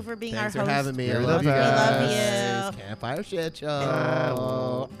 Thank Bijan. you for being Thanks our for host. having me. I You're love the you best. We guys. love you. Campfire shit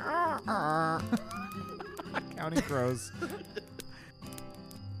show. Counting crows.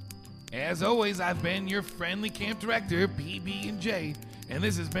 As always, I've been your friendly camp director, PB&J, and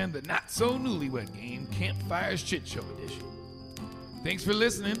this has been the Not So Newlywed Game Campfire Shit Show Edition. Thanks for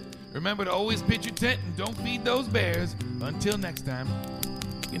listening. Remember to always pitch your tent and don't feed those bears. Until next time,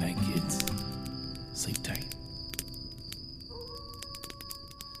 good night, kids. Sleep tight.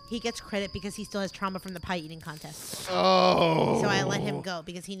 He gets credit because he still has trauma from the pie eating contest. Oh. So I let him go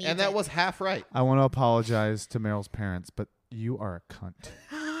because he needs And that it. was half right. I want to apologize to Meryl's parents, but you are a cunt.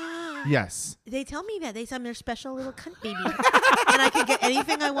 Yes. They tell me that. They say I'm their special little cunt baby. And I can get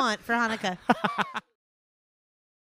anything I want for Hanukkah.